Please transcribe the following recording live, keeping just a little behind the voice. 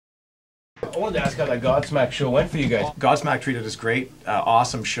I wanted to ask how that Godsmack show went for you guys. Godsmack treated us great.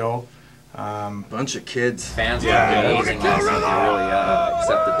 Awesome show. Bunch of kids. Fans were amazing last night. They really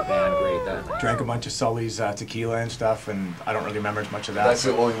accepted the band great. Drank a bunch of Sully's tequila and stuff, and I don't really remember as much of that. That's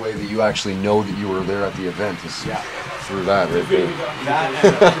the only way that you actually know that you were there at the event is through that, right there.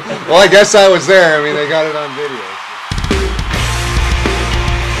 Well, I guess I was there. I mean, they got it on video.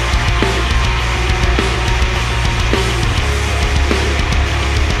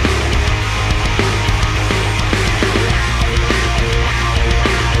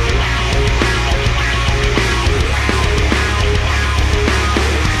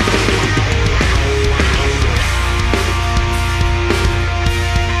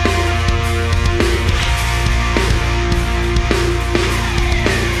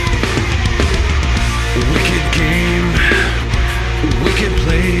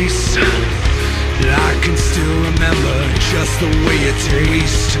 I can still remember just the way it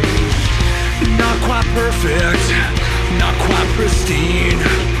tastes. Not quite perfect, not quite pristine.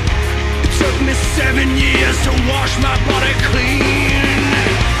 It took me 7 years to wash my body clean.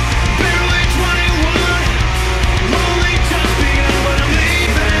 Barely 21, only just begun, but I'm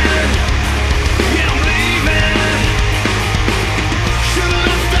leaving. Yeah, I'm leaving. Should've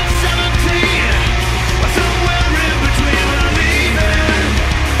left at 17, or somewhere in between, but I'm leaving.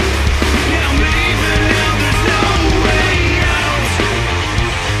 Yeah, I'm leaving, now there's no way out.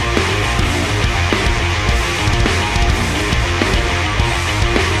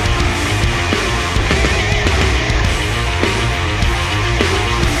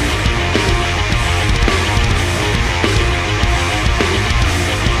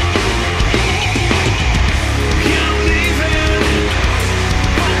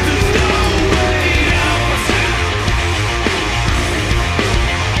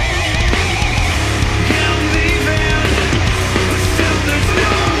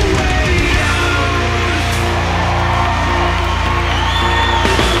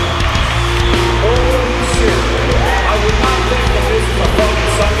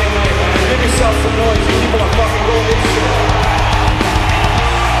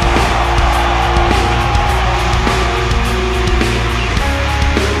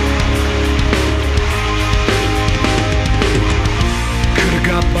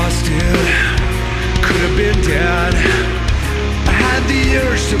 Could've been dead. I had the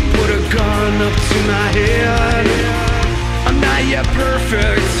urge to put a gun up to my head. I'm not yet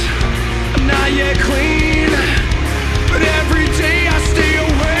perfect, I'm not yet clean, but every